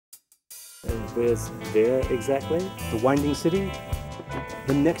And where's there exactly? The Winding City?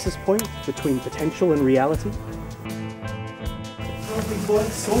 The nexus point between potential and reality? Well, we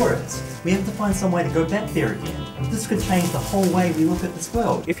both saw it. We have to find some way to go back there again. This could change the whole way we look at this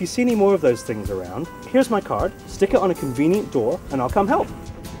world. If you see any more of those things around, here's my card, stick it on a convenient door, and I'll come help.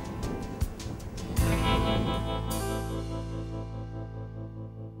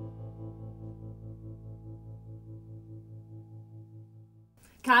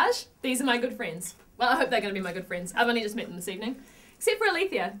 Kaj, these are my good friends. Well, I hope they're going to be my good friends. I've only just met them this evening. Except for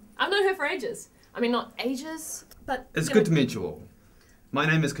Alethea. I've known her for ages. I mean, not ages, but... It's good to meet you all. My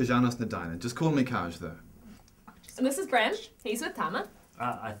name is Kajanos Nadina. Just call me Kaj, though. And this is Bram. He's with Tama.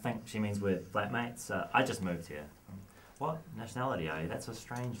 I think she means we're flatmates. I just moved here. What nationality are you? That's a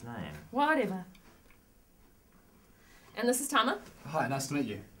strange name. Whatever. And this is Tama. Hi, nice to meet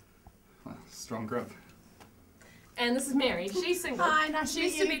you. Strong grip. And this is Mary. She's single. Hi, nice to meet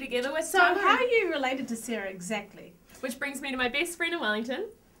you. She used to be together with So Tama. how are you related to Sarah exactly? Which brings me to my best friend in Wellington,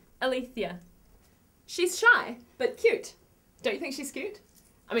 Alethea. She's shy, but cute. Don't you think she's cute?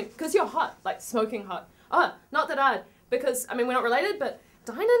 I mean, because you're hot, like smoking hot. Oh, not that I'd, because, I mean, we're not related, but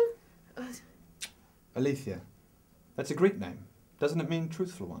Dynan? Alethea. That's a Greek name. Doesn't it mean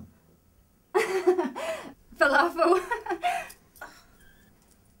truthful one? Falafel.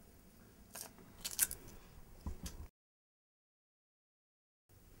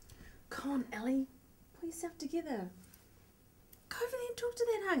 Come on, Ellie. Pull yourself together. Go over there and talk to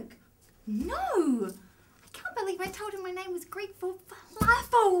that hunk. No! I can't believe I told him my name was Greek for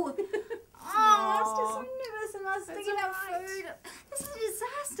falafel. I was just so nervous and I was thinking about food. This is a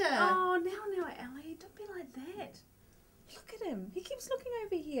disaster. Oh, now, Ellie. Don't be like that. Look at him. He keeps looking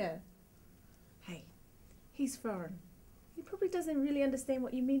over here. Hey, he's foreign. He probably doesn't really understand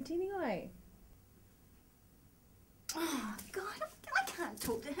what you meant anyway. Oh, God, I can't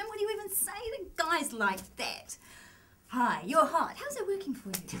talk to him. What do you even say to guys like that? Hi, you're hot. How's it working for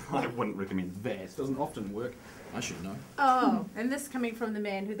you? I wouldn't recommend that. It doesn't often work. I should know. Oh, and this coming from the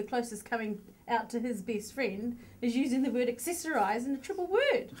man who the closest coming out to his best friend is using the word accessorise in a triple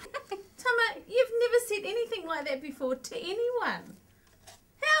word. Tama, you've never said anything like that before to anyone.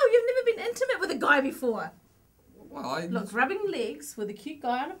 How? You've never been intimate with a guy before. Well, Look, rubbing legs with a cute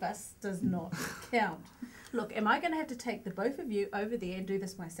guy on a bus does not count. Look, am I going to have to take the both of you over there and do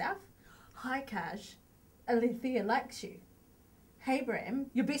this myself? Hi, Kaj. Alethea likes you. Hey, Bram,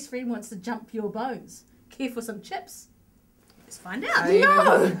 your best friend wants to jump your bones. Care for some chips? Let's find out. Hey.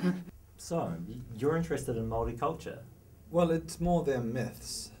 No! So, you're interested in multiculture? Well, it's more their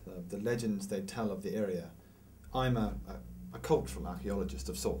myths, the legends they tell of the area. I'm a cultural archaeologist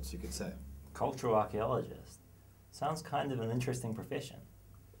of sorts, you could say. Cultural archaeologist? Sounds kind of an interesting profession.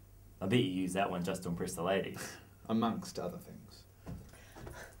 I bet you use that one just to impress the ladies. Amongst other things.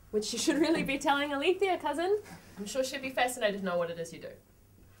 Which you should really be telling Alethea, cousin. I'm sure she'd be fascinated to know what it is you do.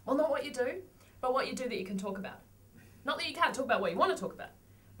 Well, not what you do, but what you do that you can talk about. Not that you can't talk about what you want to talk about,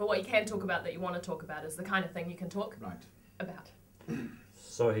 but what you can talk about that you want to talk about is the kind of thing you can talk about.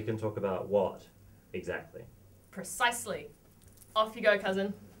 So he can talk about what, exactly? Precisely. Off you go,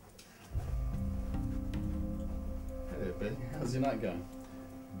 cousin. Hey there, B. How's your night going?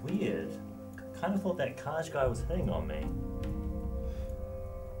 Weird. Kind of thought that Kaj guy was hitting on me.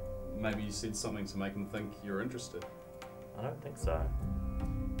 Maybe you said something to make him think you're interested. I don't think so.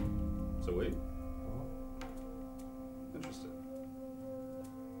 So we? Interested.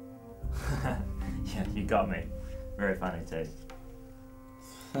 Yeah, you got me. Very funny too.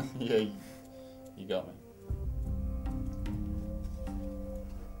 Yeah, you got me.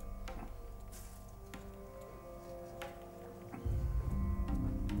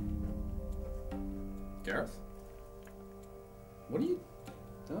 Gareth? What are you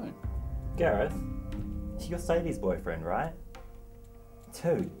doing? Gareth, you're Sadie's boyfriend, right?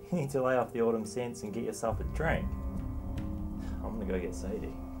 Dude, you need to lay off the autumn scents and get yourself a drink. I'm gonna go get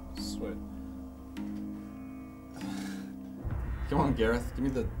Sadie. Sweet. Come on, Gareth, give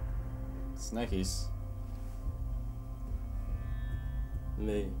me the snackies.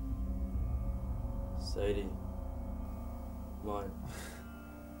 Me. Sadie. Mine.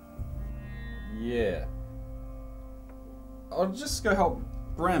 Yeah. I'll just go help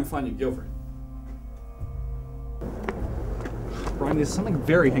Bram find your girlfriend. Brian, there's something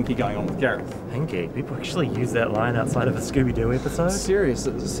very hinky going on with Gareth. Hinky? People actually use that line outside of a Scooby-Doo episode? Serious,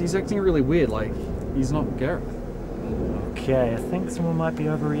 he's acting really weird, like he's not Gareth. Okay, I think someone might be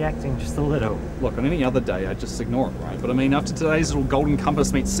overreacting just a little. Look, on any other day, I'd just ignore it, right? But I mean, after today's little Golden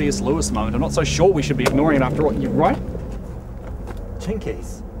Compass meets C.S. Lewis moment, I'm not so sure we should be ignoring it after all, you right?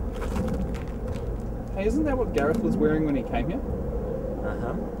 Jenkins. Hey, isn't that what Gareth was wearing when he came here?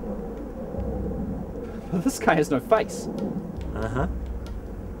 Uh-huh. This guy has no face. Uh-huh.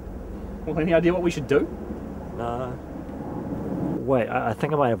 Well, any idea what we should do? Wait, I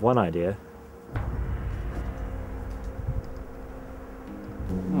think I might have one idea.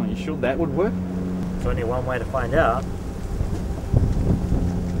 Oh, you sure that would work? There's only one way to find out.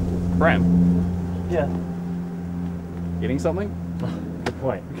 Bram, Yeah. getting something? Good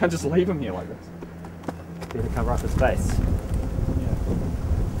point. We can't just leave him here like this. Better cover up his face.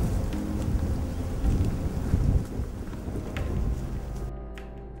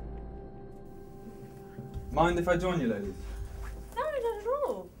 Mind if I join you, ladies? No, not at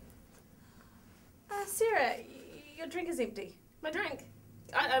all. Sarah, your drink is empty. My drink?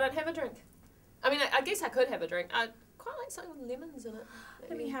 I don't have a drink. I mean, I guess I could have a drink. I quite like something with lemons in it.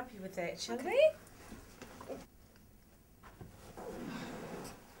 Let me help you with that, shall Okay. we?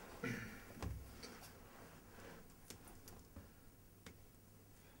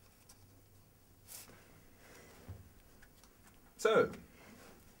 So,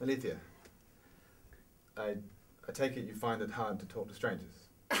 Alethea, I take it you find it hard to talk to strangers?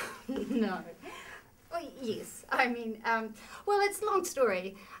 No. Well, yes. I mean, well, it's a long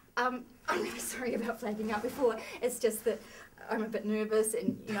story. I'm really sorry about flagging up before. It's just that I'm a bit nervous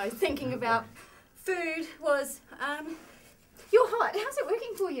and, you know, thinking about food was, you're hot. How's it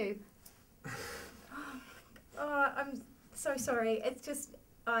working for you? Oh, I'm so sorry. It's just,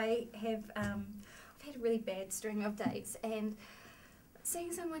 I've had a really bad string of dates, and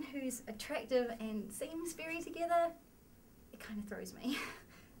seeing someone who's attractive and seems very together, it kind of throws me.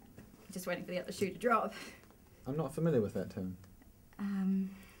 Just waiting for the other shoe to drop. I'm not familiar with that term.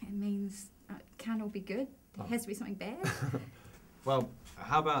 It means it can't all be good. There has to be something bad. Well,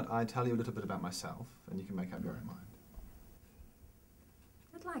 how about I tell you a little bit about myself, and you can make up your own mind.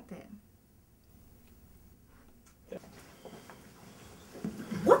 I'd like that.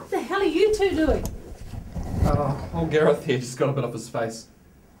 What the hell are you two doing? Oh, Gareth here just got a bit off his face.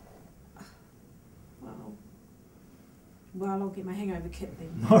 Well, I'll get my hangover kit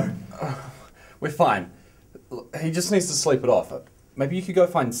then. No. We're fine. Look, he just needs to sleep it off. Maybe you could go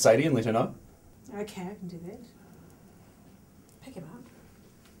find Sadie and let her know? Okay, I can do that. Pick him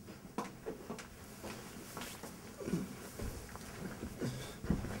up.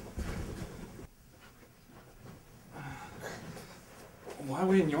 Why are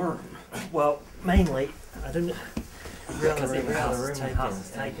we in your room? Well, mainly, I didn't realise every other room in the house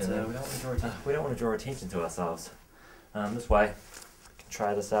is taken. We don't want to draw attention to ourselves. This way, I can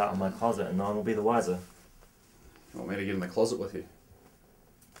try this out in my closet and no one will be the wiser. You want me to get in the closet with you?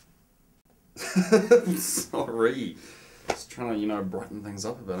 I'm sorry. Just trying to, you know, brighten things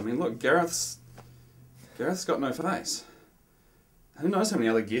up a bit. I mean, look, Gareth's got no face. Who knows how many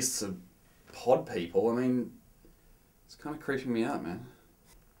other guests are pod people? I mean, it's kind of creeping me out, man.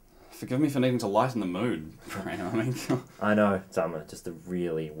 Forgive me for needing to lighten the mood, Graham. I mean, I know, Tama, just a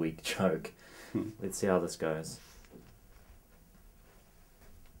really weak joke. Let's see how this goes.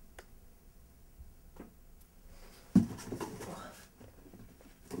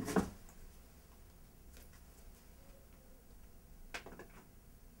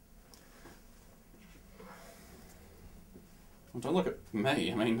 well, don't look at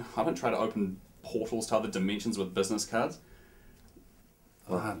me. I mean, I don't try to open portals to other dimensions with business cards.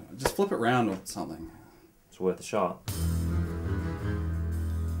 Just flip it round or something. It's worth a shot.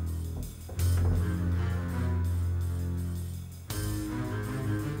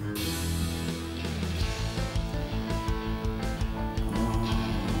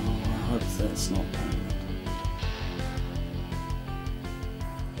 I hope that's not permanent.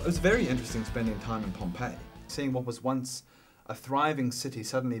 It was very interesting spending time in Pompeii, seeing what was once a thriving city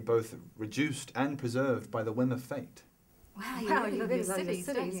suddenly both reduced and preserved by the whim of fate. Wow, you really love your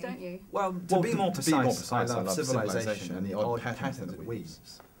cities, don't you? Well, to be more precise, I love civilization and the odd patterns that it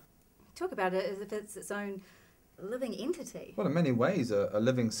weaves. Talk about it as if it's its own living entity. Well, in many ways, a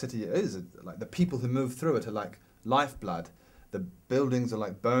living city is. Like, the people who move through it are like lifeblood. The buildings are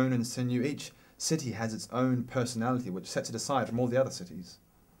like bone and sinew. Each city has its own personality, which sets it aside from all the other cities.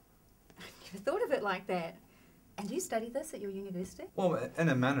 I never thought of it like that. And you study this at your university? Well, in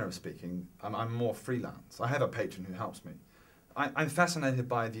a manner of speaking, I'm more freelance. I have a patron who helps me. I'm fascinated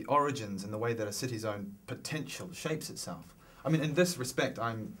by the origins and the way that a city's own potential shapes itself. I mean, in this respect,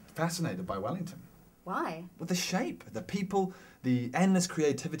 I'm fascinated by Wellington. Why? Well, the shape, the people, the endless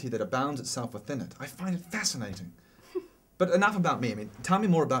creativity that abounds itself within it. I find it fascinating. But enough about me. I mean, tell me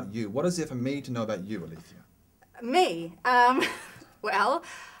more about you. What is there for me to know about you, Alethea? Me? Well,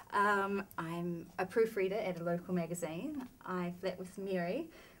 I'm a proofreader at a local magazine. I flat with Mary.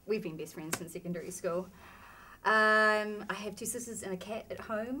 We've been best friends since secondary school. I have 2 sisters and a cat at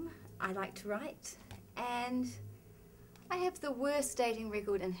home. I like to write. and I have the worst dating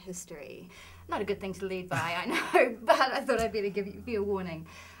record in history. Not a good thing to lead by, I know, but I thought I'd better give you a warning.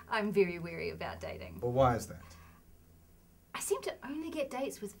 I'm very wary about dating. Well, why is that? I seem to only get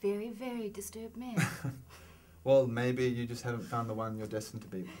dates with very, very disturbed men. Well, maybe you just haven't found the one you're destined to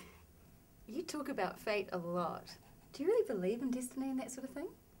be with. You talk about fate a lot. Do you really believe in destiny and that sort of thing?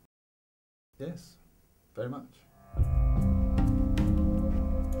 Yes, very much.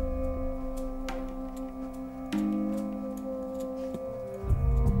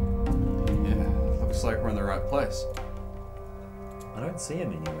 Yeah, looks like we're in the right place. I don't see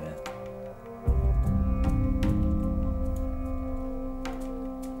him anywhere.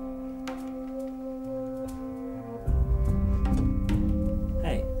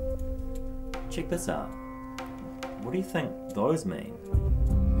 Hey, check this out. What do you think those mean?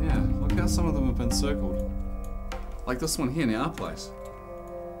 Yeah, look how some of them have been circled. Like this one here near our place.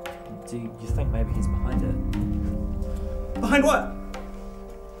 Do you think maybe he's behind it? Behind what?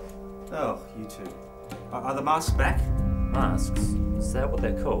 Oh, you two. Are the masks back? Masks? Is that what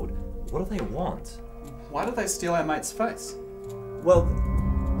they're called? What do they want? Why did they steal our mate's face? Well,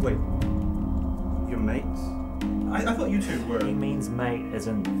 wait. Your mates? I thought you two were... He means mate as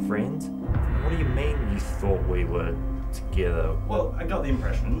in friend? What do you mean you thought we were together? Well, I got the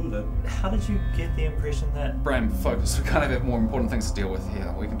impression that... How did you get the impression that... Bram, focus. We kind of have more important things to deal with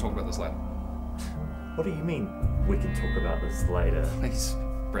here. We can talk about this later. What do you mean we can talk about this later? Please,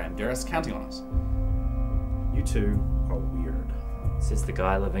 Bram, Gareth's counting on us. You two are weird. Says the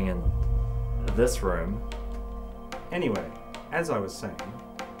guy living in this room. Anyway, as I was saying,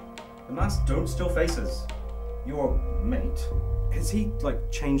 the masks don't steal faces. Your mate, has he,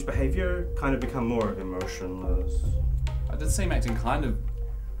 like, changed behavior? Kind of become more emotionless? I did see him acting kind of,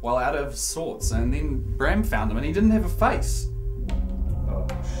 well, out of sorts, and then Bram found him and he didn't have a face. Oh,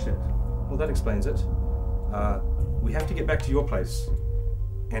 shit. Well, that explains it. We have to get back to your place.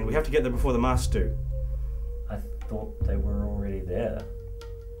 And we have to get there before the masks do. I thought they were already there.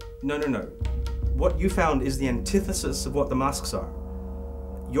 No. What you found is the antithesis of what the masks are.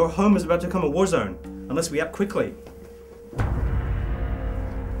 Your home is about to become a war zone, unless we act quickly.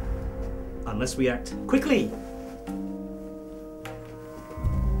 Unless we act quickly!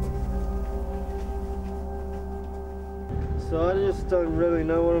 So I just don't really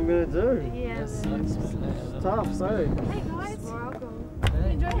know what I'm going to do. Yeah. It's tough, so. Hey guys.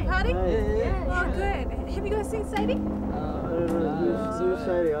 Enjoying the party? Yeah. Oh, good. Have you guys seen Sadie? I don't know who's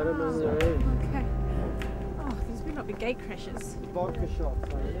Sadie. I don't know who that is. Okay. Oh, these better not be gate crashes. Vodka shop.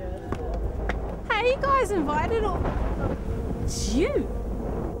 So yeah. Hey, you guys invited or... It's you.